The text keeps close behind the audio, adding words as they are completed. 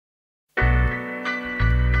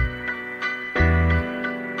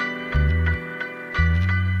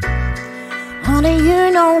Only you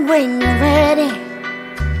know when you're ready,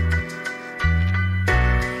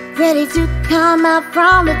 ready to come out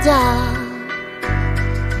from the dark.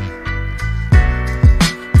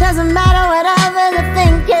 Doesn't matter what others are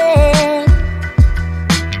thinking,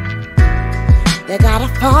 you gotta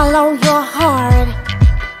follow your heart.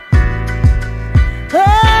 Oh,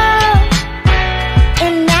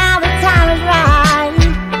 and now the time is right.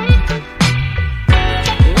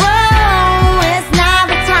 Whoa, it's now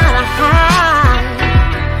the time to hide.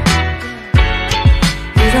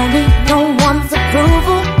 You don't need no one's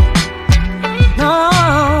approval. No,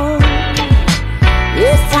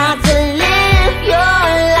 it's time to live your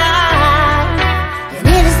life. You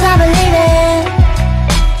need to stop believing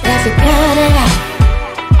that you're good enough.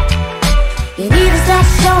 You need to start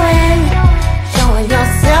showing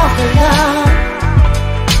yourself the love.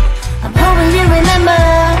 I'm hoping you remember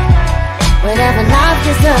whatever life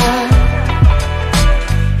gets done.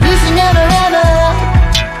 You should never ever,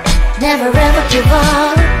 never ever give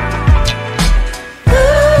up.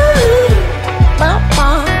 Ooh, ba, ba,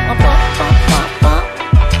 ba, ba, ba, ba.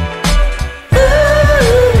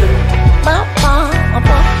 Ooh, ba, ba,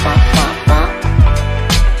 ba, ba, ba, ba.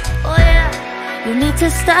 Oh yeah. You need to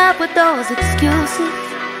stop with those excuses.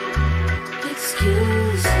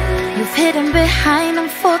 You've hidden behind them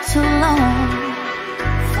for too long.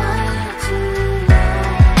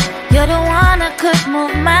 You're the one that could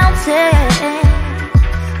move mountains.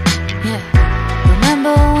 Yeah.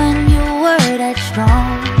 Remember when you were that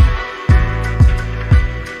strong?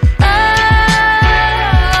 Oh,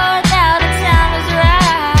 now the time is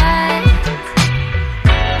right.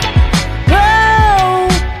 Oh,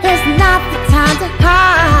 it's not the time to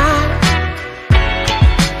hide.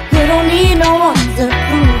 You don't need no one's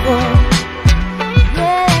approval.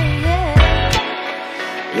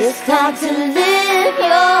 It's time to live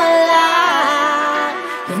your life.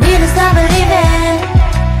 You need to stop believing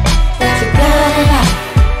that you're good enough.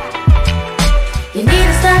 You need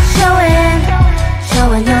to start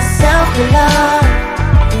showing yourself the love.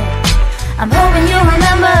 I'm hoping you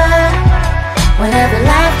remember whenever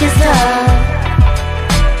life gets tough.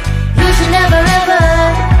 You should never ever,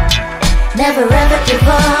 never ever give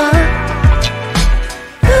up.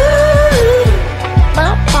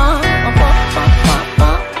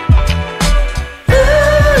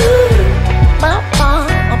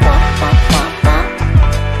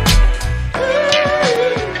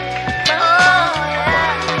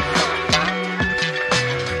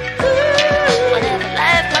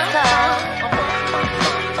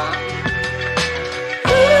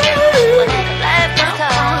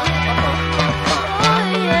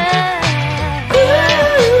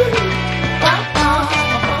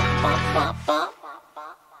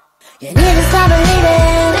 You need to stop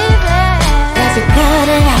believing that you're good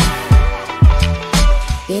enough.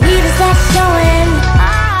 You need to start showing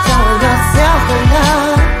yourself the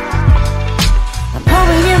love. I'm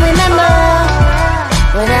hoping you remember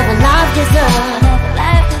whenever life gets tough.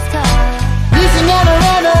 You should never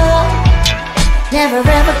ever, never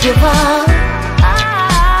ever give up.